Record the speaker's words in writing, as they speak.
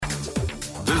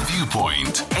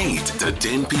Viewpoint, 8 to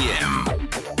 10 p.m.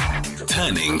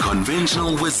 Turning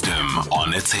conventional wisdom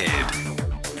on its head.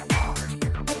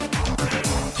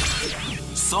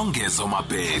 Songezo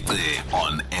Mapete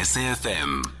on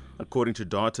SAFM. According to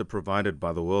data provided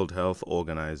by the World Health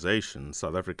Organization,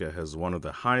 South Africa has one of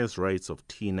the highest rates of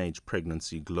teenage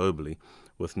pregnancy globally,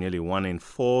 with nearly 1 in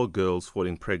 4 girls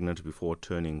falling pregnant before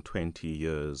turning 20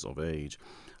 years of age.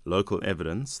 Local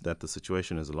evidence that the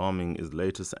situation is alarming is the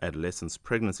latest adolescence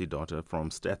pregnancy data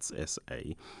from Stats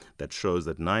SA that shows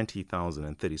that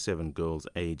 90,037 girls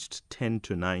aged 10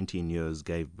 to 19 years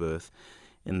gave birth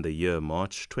in the year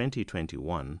March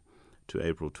 2021 to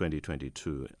April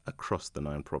 2022 across the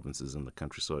 9 provinces in the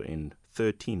country. So in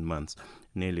 13 months,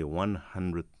 nearly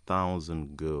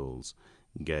 100,000 girls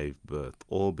gave birth,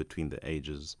 all between the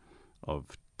ages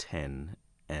of 10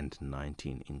 and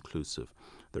 19 inclusive.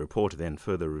 The report then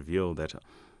further revealed that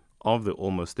of the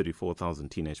almost 34,000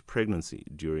 teenage pregnancies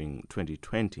during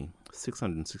 2020,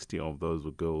 660 of those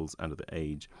were girls under the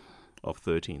age of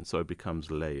 13. So it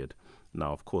becomes layered.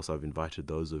 Now, of course, I've invited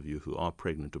those of you who are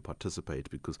pregnant to participate,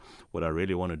 because what I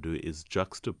really want to do is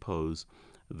juxtapose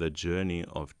the journey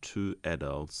of 2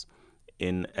 adults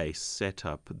in a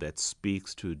setup that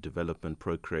speaks to development,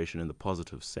 procreation in the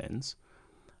positive sense,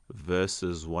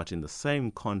 versus what in the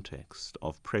same context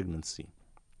of pregnancy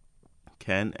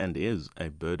can and is a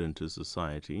burden to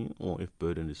society, or if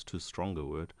burden is too strong a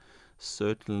word,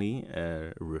 certainly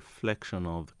a reflection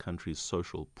of the country's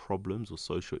social problems or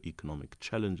socio-economic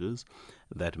challenges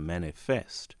that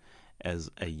manifest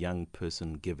as a young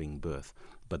person giving birth.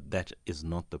 But that is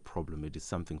not the problem. It is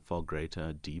something far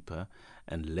greater, deeper,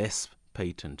 and less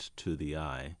patent to the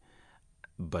eye,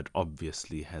 but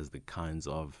obviously has the kinds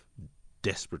of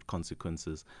desperate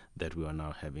consequences that we are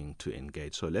now having to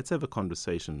engage. So let's have a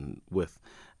conversation with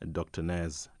Dr.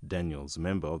 Nazz Daniels,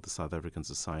 member of the South African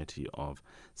Society of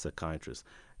Psychiatrists.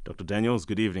 Dr. Daniels,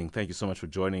 good evening. Thank you so much for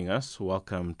joining us.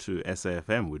 Welcome to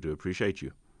SAFM. We do appreciate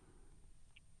you.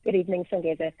 Good evening,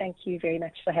 Songezo. Thank you very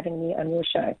much for having me on your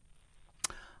show.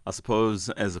 I suppose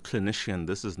as a clinician,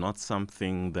 this is not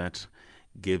something that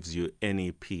gives you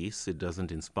any peace. It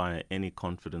doesn't inspire any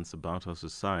confidence about our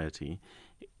society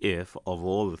if, of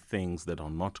all the things that are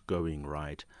not going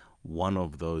right, one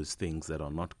of those things that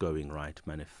are not going right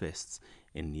manifests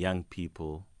in young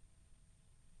people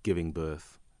giving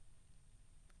birth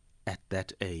at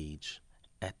that age,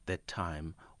 at that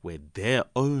time where their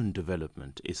own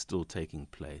development is still taking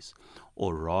place,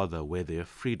 or rather where their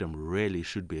freedom really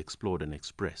should be explored and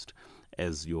expressed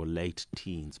as your late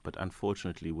teens. But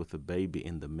unfortunately, with a baby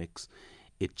in the mix,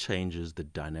 it changes the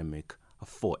dynamic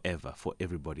forever for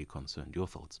everybody concerned. Your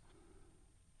thoughts?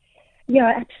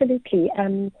 Yeah, absolutely.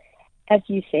 As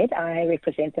you said, I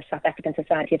represent the South African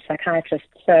Society of Psychiatrists.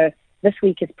 So this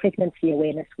week is Pregnancy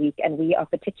Awareness Week, and we are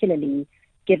particularly,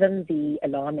 given the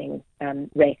alarming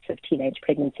rates of teenage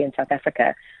pregnancy in South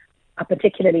Africa, are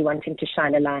particularly wanting to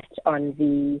shine a light on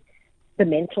the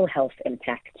mental health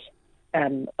impact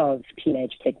of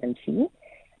teenage pregnancy.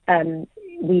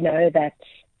 We know that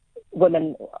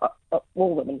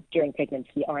all women during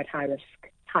pregnancy are at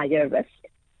higher risk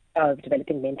of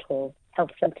developing mental health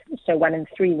symptoms. So 1 in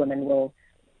 3 women will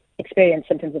experience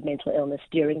symptoms of mental illness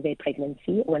during their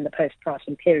pregnancy or in the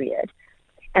postpartum period.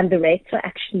 And the rates are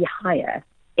actually higher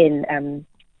in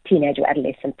teenage or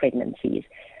adolescent pregnancies.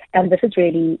 And this is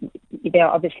really, there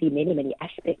are obviously many, many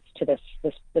aspects to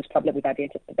this problem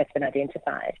that's been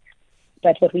identified.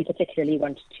 But what we particularly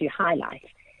want to highlight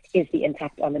is the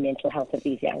impact on the mental health of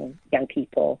these young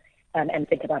people, and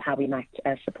think about how we might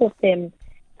support them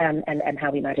and how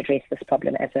we might address this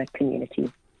problem as a community.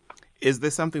 Is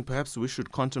there something perhaps we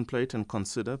should contemplate and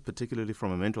consider, particularly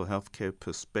from a mental health care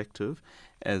perspective,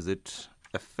 as it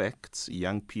affects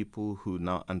young people who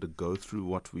now undergo through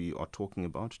what we are talking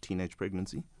about, teenage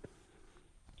pregnancy?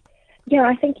 Yeah,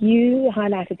 I think you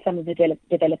highlighted some of the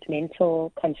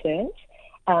developmental concerns.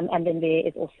 And then there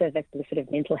is also the sort of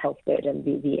mental health burden,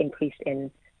 the increase in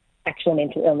actual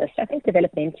mental illness. So I think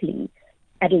developmentally,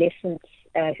 adolescents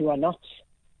who are not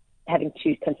having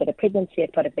to consider pregnancy as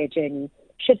part of their journey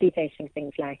should be facing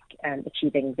things like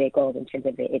achieving their goals in terms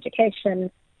of their education,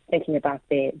 thinking about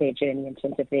their journey in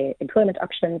terms of their employment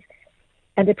options.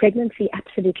 And the pregnancy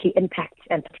absolutely impacts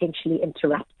and potentially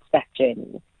interrupts that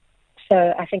journey.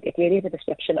 So I think it really is a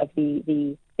disruption of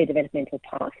the developmental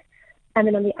path. And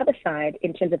then on the other side,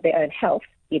 in terms of their own health,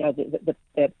 the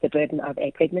burden of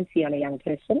a pregnancy on a young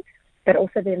person, but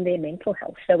also then their mental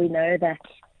health. So we know that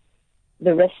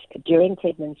the risk during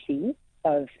pregnancy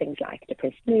of things like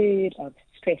depressed mood, of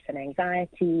stress and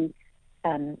anxiety,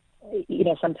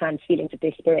 sometimes feelings of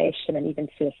desperation and even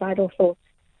suicidal thoughts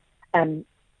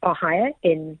are higher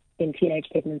in in teenage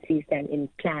pregnancies than in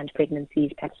planned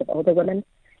pregnancies, perhaps of older women.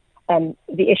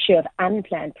 The issue of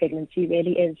unplanned pregnancy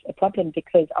really is a problem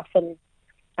because often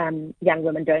young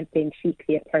women don't then seek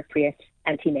the appropriate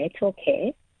antenatal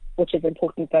care, which is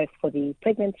important both for the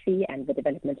pregnancy and the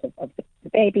development of the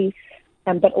baby,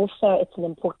 but also it's an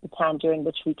important time during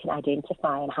which we can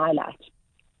identify and highlight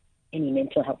any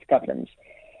mental health problems.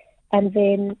 And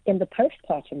then in the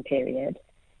postpartum period,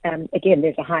 again,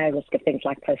 there's a higher risk of things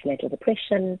like postnatal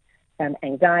depression,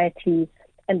 anxiety,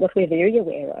 and what we're very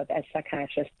aware of as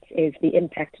psychiatrists is the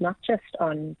impact not just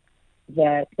on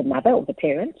the mother or the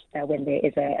parent when there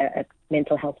is a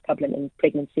mental health problem in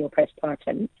pregnancy or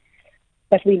postpartum,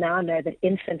 but we now know that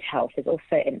infant health is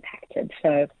also impacted.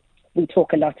 So we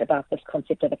talk a lot about this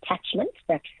concept of attachment,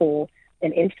 that for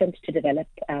an infant to develop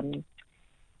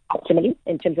optimally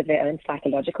in terms of their own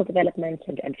psychological development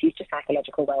and future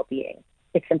psychological well-being,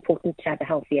 it's important to have a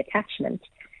healthy attachment.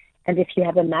 And if you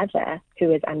have a mother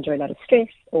who is under a lot of stress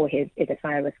or is at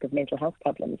higher risk of mental health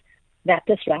problems, that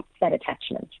disrupts that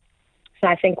attachment. So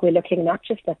I think we're looking not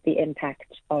just at the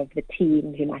impact of the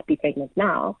teen who might be pregnant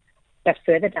now, but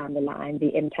further down the line,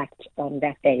 the impact on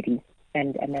that baby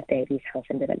and that baby's health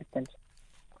and development.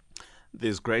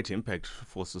 There's great impact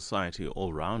for society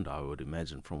all round, I would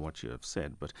imagine, from what you have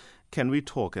said. But can we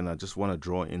talk, and I just want to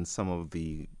draw in some of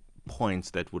the points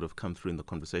that would have come through in the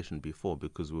conversation before,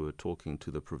 because we were talking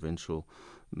to the provincial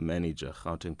manager,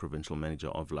 Gauteng provincial manager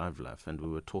of Life, and we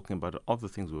were talking about, of the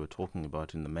things we were talking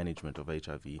about in the management of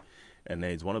HIV and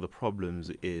AIDS, one of the problems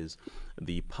is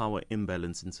the power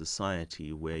imbalance in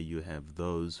society, where you have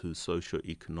those who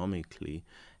socio-economically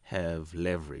have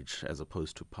leverage as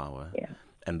opposed to power. Yeah.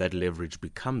 And that leverage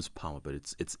becomes power, but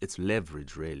it's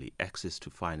leverage, really. Access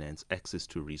to finance, access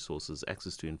to resources,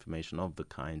 access to information of the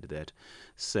kind that,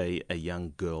 say, a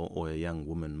young girl or a young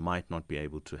woman might not be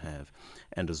able to have.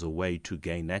 And as a way to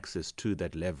gain access to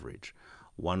that leverage,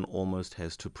 one almost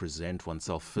has to present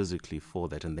oneself physically for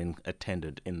that, and then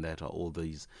attended in that are all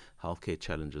these healthcare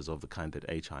challenges of the kind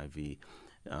that HIV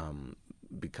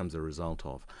becomes a result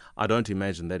of. I don't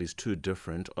imagine that is too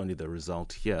different, only the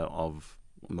result here of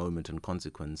moment and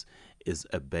consequence is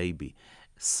a baby.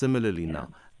 Similarly,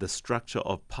 now, the structure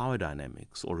of power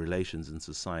dynamics or relations in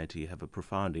society have a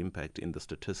profound impact in the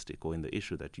statistic or in the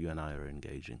issue that you and I are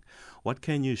engaging. What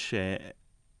can you share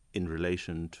in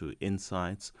relation to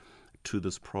insights to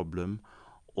this problem,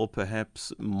 or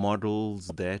perhaps models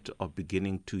that are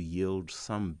beginning to yield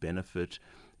some benefit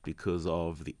because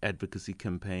of the advocacy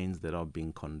campaigns that are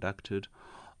being conducted,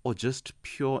 or just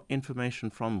pure information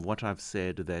from what I've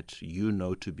said that you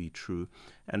know to be true,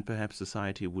 and perhaps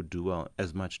society would do well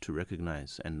as much to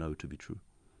recognize and know to be true?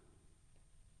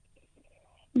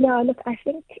 Yeah, look, I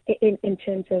think in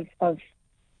terms of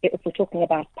if we're talking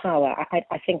about power,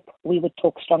 I think we would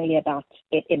talk strongly about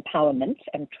empowerment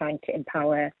and trying to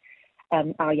empower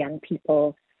our young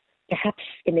people, perhaps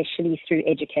initially through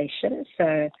education.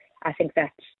 So I think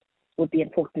that would be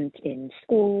important in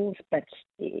schools, but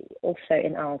also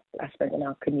in our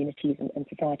communities and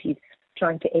societies,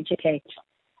 trying to educate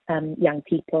young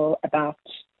people about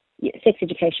sex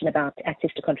education, about access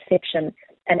to contraception.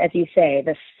 And as you say,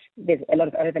 there's a lot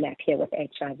of overlap here with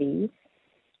HIV.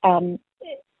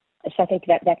 So I think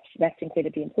that's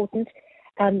incredibly important.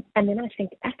 And then I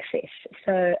think access.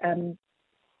 So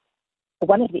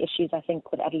one of the issues I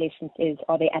think with adolescents is,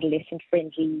 are there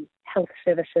adolescent-friendly health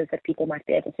services that people might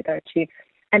be able to go to?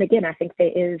 And again, I think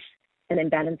there is an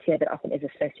imbalance here that often is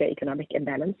a socioeconomic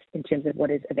imbalance in terms of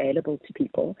what is available to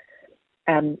people.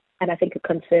 And I think a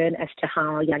concern as to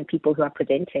how young people who are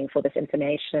presenting for this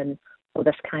information or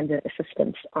this kind of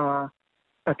assistance are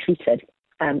treated,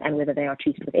 and whether they are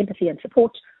treated with empathy and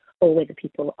support, or whether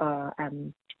people are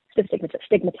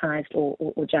stigmatized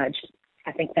or judged.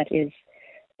 I think that is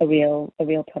a real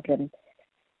problem.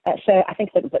 So I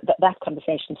think that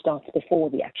conversation starts before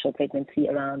the actual pregnancy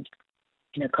around,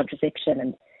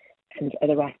 contraception and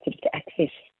the right to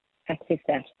access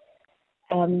that.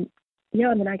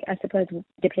 I suppose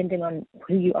depending on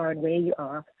who you are and where you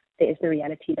are, there is the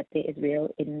reality that there is real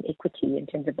inequity in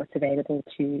terms of what's available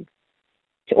to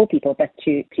all people, but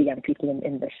to young people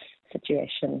in this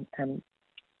situation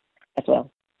as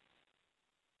well.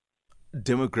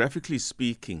 Demographically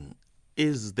speaking,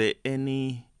 is there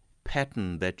any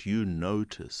pattern that you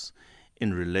notice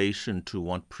in relation to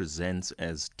what presents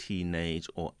as teenage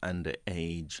or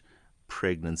underage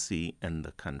pregnancy in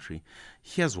the country?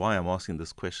 Here's why I'm asking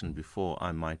this question before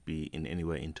I might be in any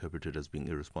way interpreted as being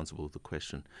irresponsible with the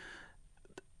question.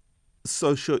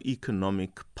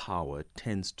 Socioeconomic power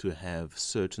tends to have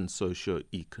certain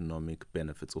socioeconomic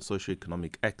benefits or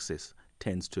socioeconomic access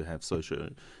tends to have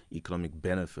socio-economic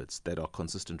benefits that are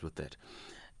consistent with that.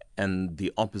 And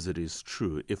the opposite is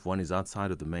true. If one is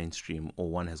outside of the mainstream or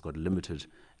one has got limited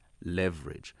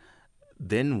leverage,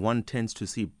 then one tends to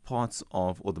see parts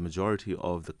of, or the majority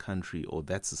of the country or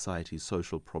that society's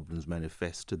social problems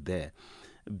manifested there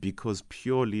because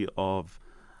purely of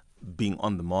being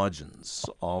on the margins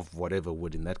of whatever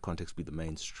would in that context be the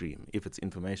mainstream. If it's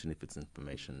information,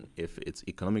 if it's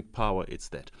economic power, it's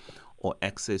that. Or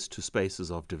access to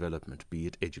spaces of development, be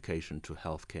it education to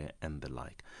healthcare and the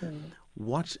like.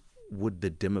 What would the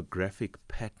demographic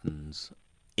patterns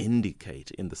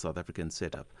indicate in the South African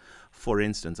setup? For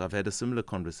instance, I've had a similar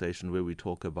conversation where we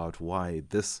talk about why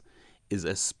this is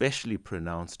especially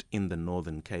pronounced in the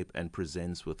Northern Cape and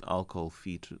presents with alcohol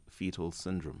fetal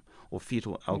syndrome or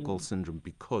fetal alcohol syndrome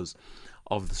because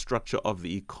of the structure of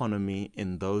the economy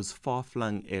in those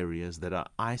far-flung areas that are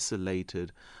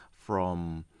isolated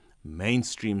from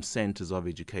mainstream centers of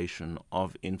education,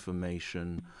 of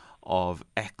information, of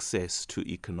access to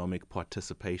economic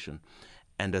participation.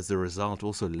 And as a result,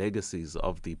 also legacies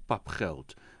of the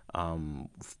papgeld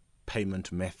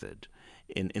payment method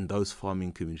in those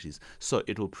farming communities. So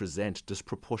it will present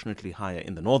disproportionately higher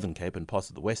in the Northern Cape and parts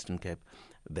of the Western Cape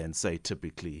than, say,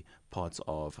 typically parts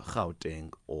of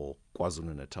Gauteng or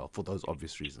KwaZulu-Natal, for those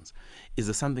obvious reasons. Is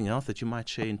there something else that you might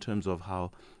share in terms of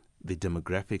how the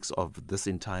demographics of this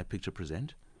entire picture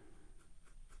present?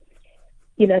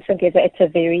 You know, Songeza, it's a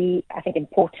very, I think,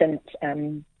 important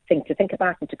thing to think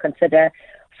about and to consider.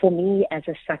 For me, as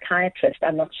a psychiatrist,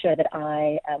 I'm not sure that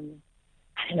I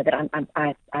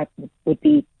would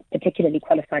be particularly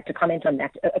qualified to comment on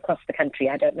that across the country.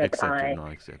 I don't know that I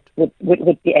would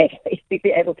be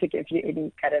able to give you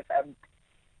any kind of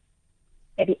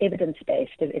maybe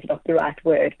evidence-based is not the right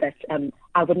word, but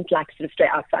I wouldn't like to sort of stray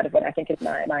outside of what I think is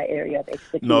my area of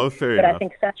expertise. No, fair enough. I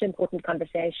think such important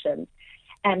conversations.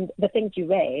 And the things you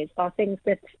raise are things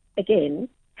that, again,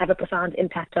 have a profound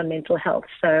impact on mental health.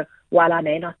 So while I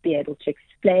may not be able to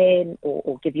explain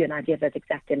or give you an idea of those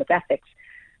exact demographics,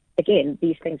 again,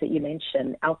 these things that you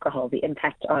mentioned, alcohol, the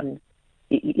impact on,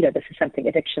 this is something,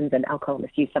 addictions and alcohol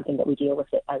misuse, something that we deal with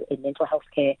in mental health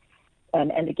care.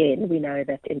 And again, we know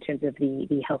that in terms of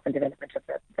the health and development of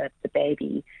the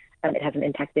baby, it has an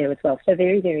impact there as well. So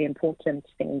very, very important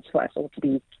things for us all to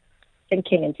be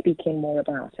thinking and speaking more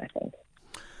about, I think.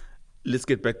 Let's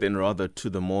get back then rather to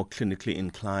the more clinically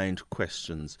inclined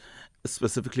questions,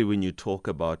 specifically when you talk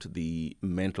about the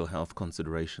mental health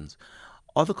considerations.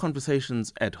 Are the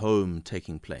conversations at home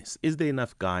taking place? Is there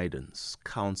enough guidance,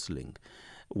 counseling?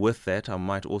 With that, I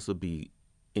might also be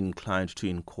inclined to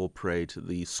incorporate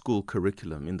the school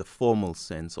curriculum in the formal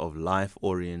sense of life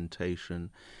orientation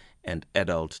and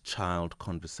adult-child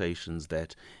conversations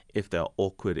that, if they are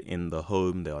awkward in the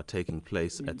home, they are taking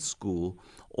place at school,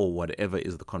 or whatever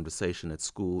is the conversation at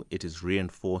school, it is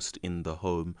reinforced in the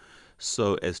home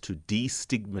so as to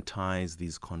destigmatize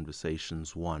these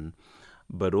conversations, one,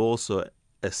 but also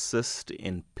assist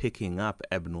in picking up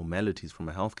abnormalities from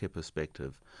a healthcare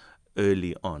perspective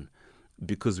early on.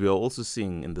 Because we are also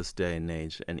seeing in this day and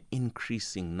age an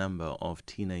increasing number of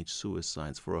teenage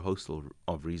suicides for a host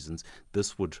of reasons.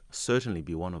 This would certainly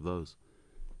be one of those.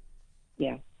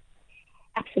 Yeah,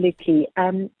 absolutely.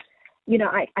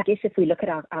 I guess if we look at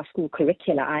our school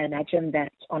curricula, I imagine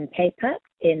that on paper,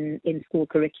 in school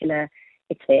curricula,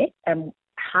 it's there.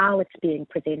 How it's being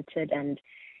presented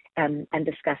and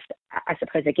discussed, I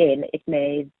suppose, again, it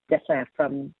may differ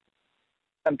from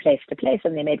place to place,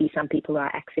 and there may be some people who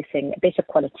are accessing better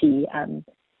quality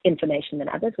information than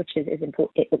others, which is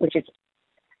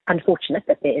unfortunate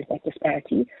that there is that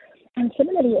disparity. And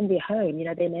similarly in the home,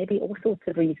 there may be all sorts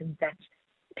of reasons that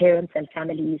parents and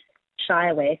families shy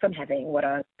away from having what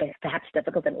are perhaps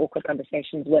difficult and awkward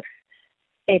conversations with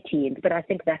their teens. But I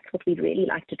think that's what we'd really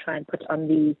like to try and put on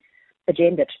the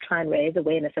agenda, to try and raise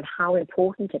awareness of how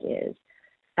important it is.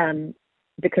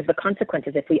 Because the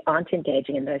consequences, if we aren't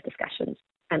engaging in those discussions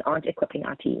and aren't equipping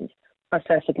our teams, are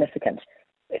so significant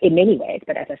in many ways.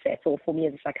 But as I say, for me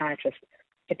as a psychiatrist,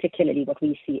 particularly what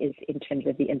we see is in terms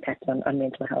of the impact on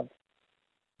mental health.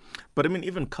 But I mean,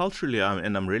 even culturally,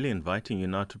 and I'm really inviting you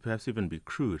now to perhaps even be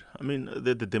crude. I mean,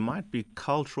 there might be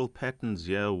cultural patterns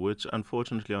here which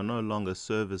unfortunately are no longer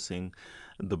servicing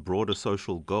the broader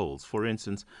social goals. For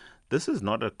instance, this is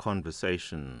not a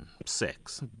conversation,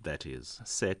 sex, that is,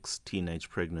 sex, teenage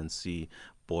pregnancy,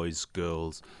 boys,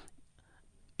 girls,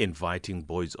 inviting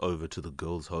boys over to the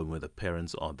girl's home where the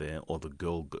parents are there, or the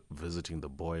girl visiting the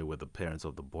boy where the parents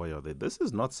of the boy are there. This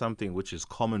is not something which is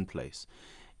commonplace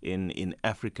in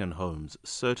African homes.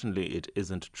 Certainly it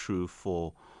isn't true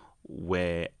for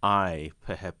where I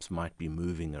perhaps might be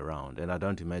moving around. And I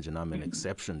don't imagine I'm an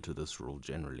exception to this rule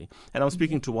generally. And I'm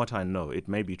speaking to what I know. It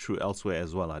may be true elsewhere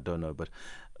as well, I don't know. But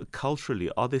culturally,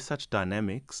 are there such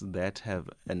dynamics that have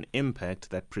an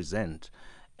impact that present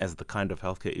as the kind of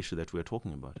healthcare issue that we're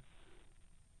talking about?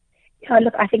 Yeah,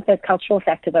 look, I think those cultural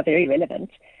factors are very relevant.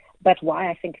 But why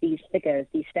I think these figures,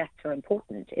 these stats are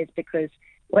important is because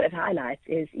what it highlights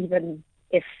is even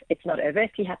if it's not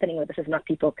overtly happening or this is not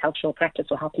people's cultural practice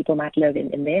or how people might live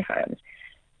in their homes,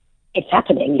 it's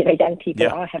happening. Young people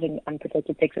are having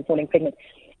unprotected sex and falling pregnant.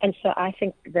 And so I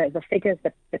think the figures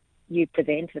that you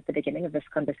presented at the beginning of this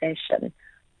conversation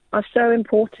are so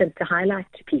important to highlight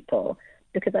to people,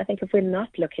 because I think if we're not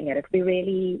looking at it, we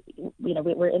really,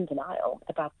 we're in denial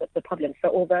about the problem. So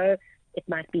although it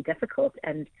might be difficult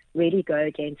and really go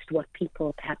against what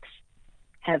people perhaps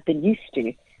have been used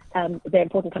to, they're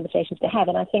important conversations to have.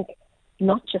 And I think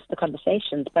not just the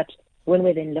conversations, but when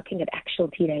we're then looking at actual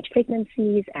teenage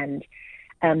pregnancies and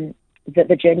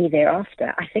the journey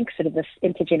thereafter, I think sort of this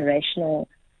intergenerational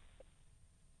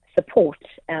support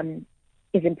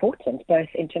is important, both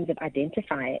in terms of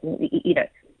identifying,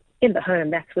 in the home,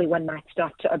 that's where one might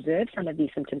start to observe some of these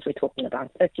symptoms we're talking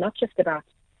about. So it's not just about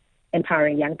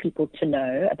empowering young people to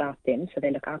know about them so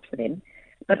they look out for them,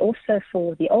 but also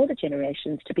for the older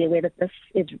generations to be aware that this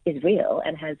is real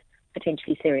and has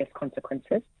potentially serious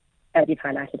consequences, as you've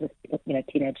highlighted with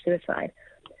teenage suicide,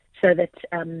 so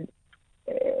that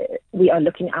we are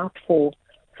looking out for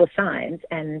signs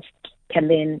and can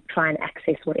then try and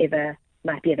access whatever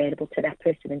might be available to that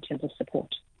person in terms of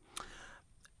support.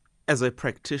 As a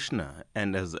practitioner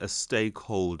and as a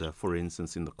stakeholder, for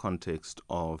instance, in the context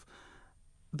of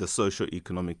the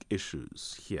socio-economic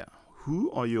issues here,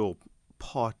 who are your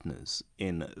partners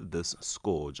in this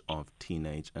scourge of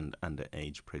teenage and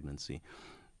underage pregnancy,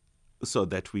 so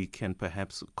that we can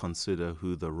perhaps consider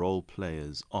who the role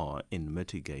players are in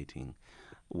mitigating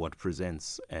what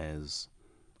presents as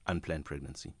unplanned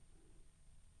pregnancy?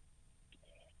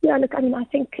 Yeah, look, I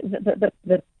think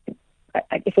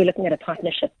if we're looking at a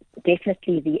partnership,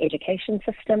 definitely the education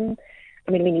system.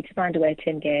 We need to find a way to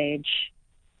engage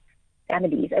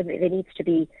families. There needs to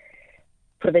be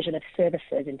provision of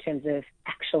services in terms of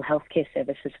actual healthcare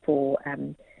services for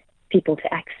people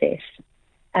to access.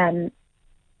 So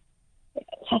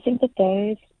I think that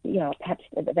those, perhaps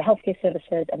the healthcare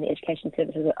services and the education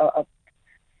services are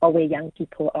where young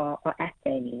people are at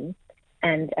daily,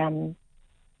 and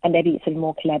maybe sort of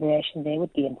more collaboration there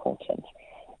would be important.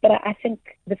 But I think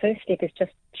the first step is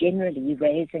just generally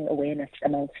raising awareness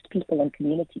amongst people and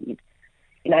communities.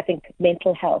 I think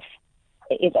mental health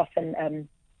is often,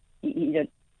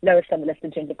 lowest on the list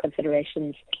in terms of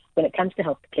considerations when it comes to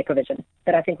healthcare provision.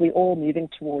 But I think we're all moving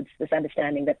towards this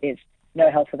understanding that there's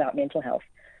no health without mental health.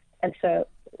 And so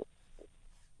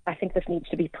I think this needs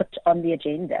to be put on the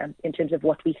agenda in terms of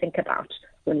what we think about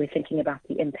when we're thinking about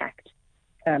the impact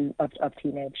of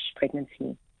teenage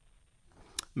pregnancy.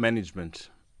 Management,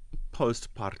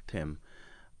 postpartum,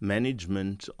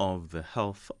 management of the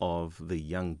health of the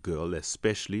young girl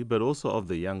especially, but also of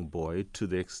the young boy to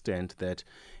the extent that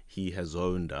he has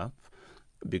owned up,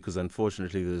 because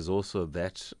unfortunately there's also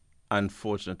that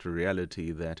unfortunate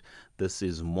reality that this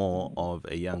is more of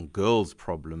a young girl's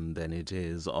problem than it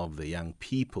is of the young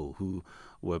people who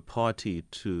were party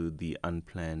to the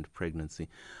unplanned pregnancy.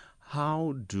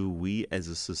 How do we as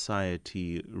a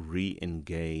society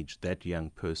re-engage that young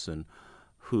person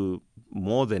who,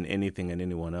 more than anything and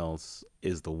anyone else,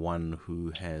 is the one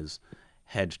who has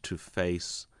had to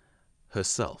face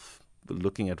herself,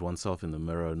 looking at oneself in the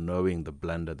mirror, knowing the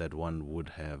blunder that one would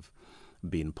have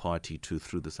been party to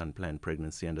through this unplanned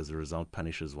pregnancy, and as a result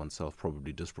punishes oneself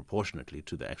probably disproportionately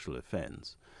to the actual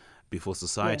offense before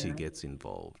society gets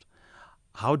involved?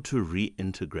 How to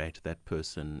reintegrate that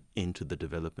person into the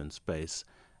development space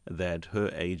that her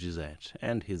age is at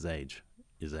and his age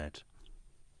is at?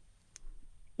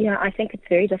 Yeah, I think it's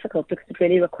very difficult because it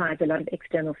really requires a lot of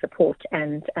external support.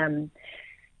 And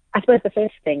I suppose the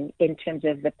first thing in terms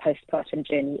of the postpartum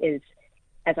journey is,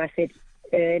 as I said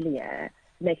earlier,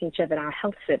 making sure that our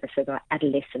health services are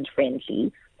adolescent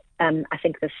friendly. I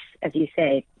think this, as you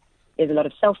say, there's a lot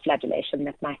of self-flagellation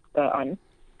that might go on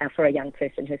for a young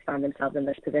person who's found themselves in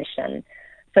this position.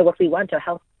 So what we want are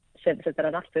health services that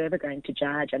are not further going to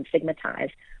judge and stigmatize,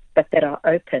 but that are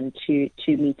open to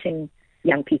meeting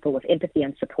young people with empathy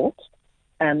and support,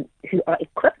 who are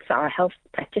equipped. So our health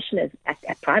practitioners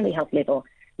at primary health level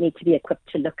need to be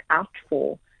equipped to look out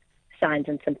for signs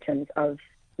and symptoms of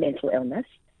mental illness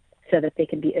so that there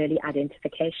can be early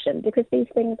identification, because these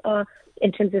things are,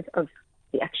 in terms of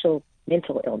the actual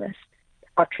mental illness,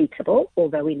 are treatable,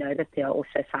 although we know that there are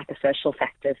also psychosocial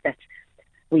factors that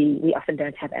we often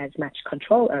don't have as much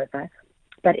control over.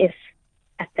 But if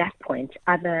at that point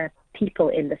other people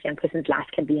in this young person's life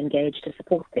can be engaged to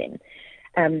support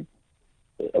them,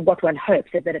 what one hopes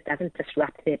is that it doesn't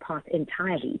disrupt their path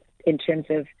entirely in terms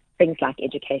of things like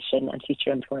education and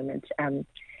future employment,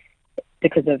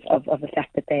 because of the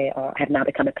fact that they have now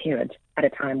become a parent at a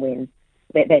time when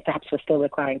they perhaps were still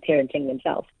requiring parenting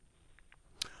themselves.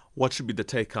 What should be the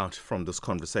takeout from this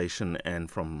conversation and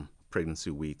from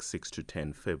Pregnancy Week 6 to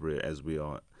 10 February as we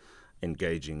are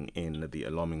engaging in the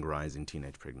alarming rise in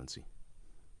teenage pregnancy?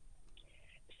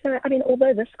 So, I mean,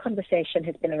 although this conversation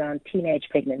has been around teenage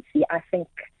pregnancy, I think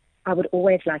I would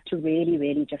always like to really,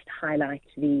 really just highlight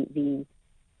the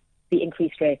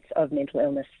increased rates of mental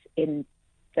illness in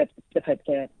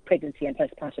the pregnancy and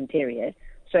postpartum period.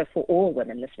 So for all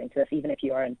women listening to this, even if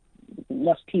you are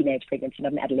not teenage pregnancy,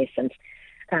 not an adolescent,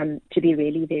 to be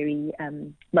really very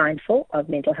mindful of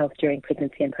mental health during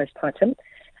pregnancy and postpartum,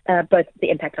 both the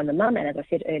impact on the mum and, as I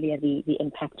said earlier, the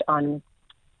impact on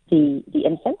the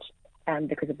infant,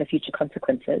 because of the future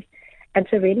consequences. And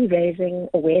so really raising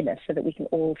awareness so that we can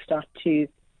all start to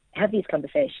have these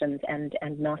conversations and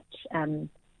not,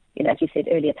 as you said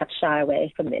earlier, perhaps shy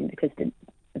away from them, because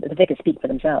the figures speak for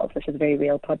themselves. This is a very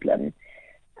real problem.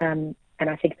 And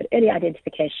I think that early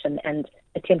identification and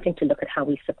attempting to look at how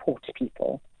we support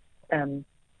people to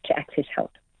access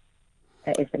help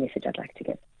is the message I'd like to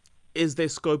give. Is there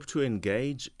scope to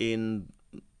engage in,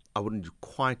 I wouldn't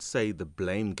quite say the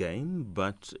blame game,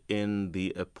 but in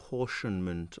the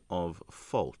apportionment of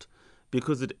fault?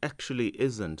 Because it actually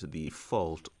isn't the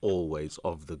fault always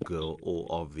of the girl or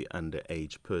of the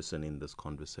underage person in this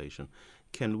conversation.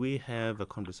 Can we have a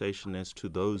conversation as to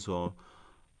those who are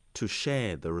to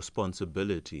share the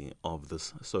responsibility of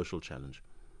this social challenge?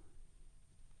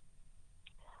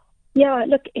 Yeah,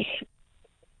 look,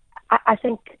 I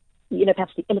think,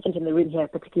 perhaps the elephant in the room here,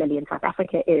 particularly in South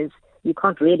Africa, is you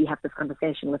can't really have this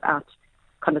conversation without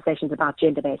conversations about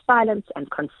gender-based violence and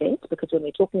consent, because when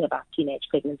we're talking about teenage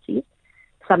pregnancies,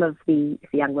 some of the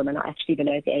young women are actually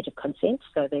below the age of consent.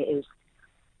 So there is,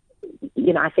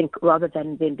 I think rather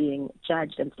than them being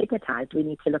judged and stigmatized, we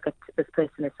need to look at this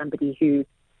person as somebody who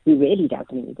really does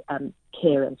need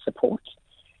care and support.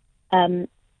 I'm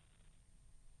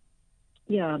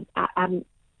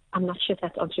not sure if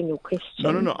that's answering your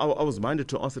question. No. I was minded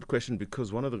to ask that question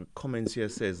because one of the comments here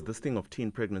says this thing of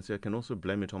teen pregnancy, I can also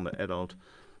blame it on the adult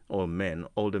or men.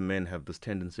 Older men have this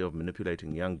tendency of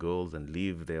manipulating young girls and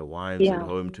leave their wives at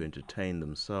home to entertain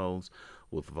themselves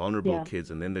with vulnerable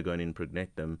kids, and then they go and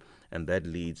impregnate them, and that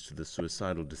leads to the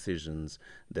suicidal decisions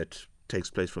that takes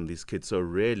place from these kids. So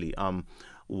really,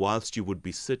 whilst you would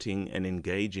be sitting and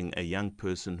engaging a young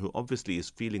person who obviously is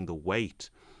feeling the weight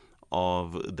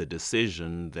of the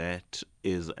decision that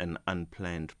is an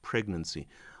unplanned pregnancy,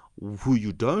 who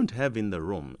you don't have in the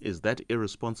room is that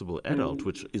irresponsible adult,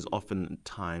 which is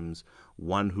oftentimes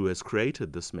one who has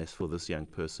created this mess for this young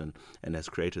person and has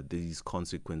created these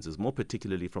consequences, more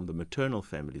particularly from the maternal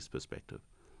family's perspective.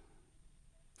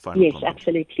 Yes,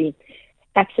 absolutely.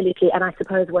 Absolutely. And I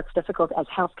suppose what's difficult as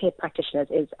healthcare practitioners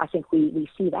is I think we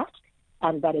see that,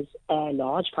 and that is a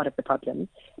large part of the problem,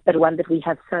 but one that we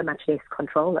have so much less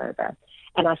control over.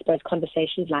 And I suppose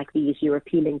conversations like these, you're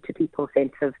appealing to people's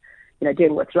sense of,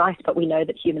 doing what's right, but we know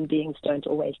that human beings don't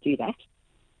always do that.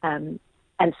 And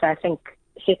so I think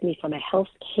certainly from a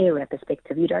healthcare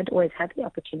perspective, you don't always have the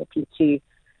opportunity to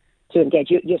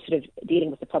engage. You're sort of dealing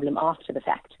with the problem after the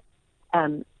fact.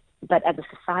 But as a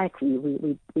society,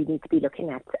 we need to be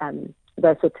looking at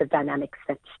those sorts of dynamics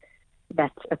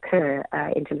that occur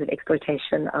in terms of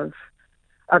exploitation of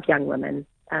young women,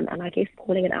 and I guess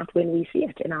calling it out when we see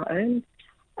it in our own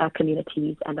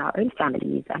communities and our own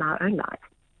families and our own lives.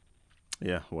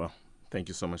 Yeah, well, thank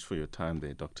you so much for your time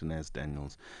there, Dr. Nazz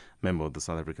Daniels, member of the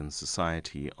South African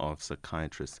Society of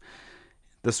Psychiatrists.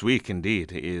 This week,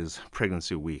 indeed, is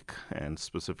Pregnancy Week, and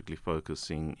specifically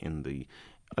focusing in the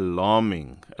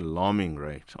alarming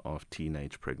rate of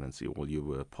teenage pregnancy. Well, you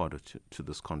were part of to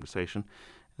this conversation.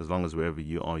 As long as wherever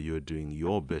you are, you're doing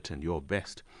your bit and your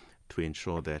best to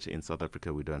ensure that in South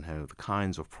Africa we don't have the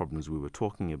kinds of problems we were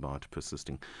talking about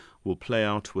persisting. We'll play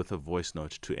out with a voice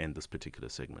note to end this particular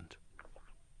segment.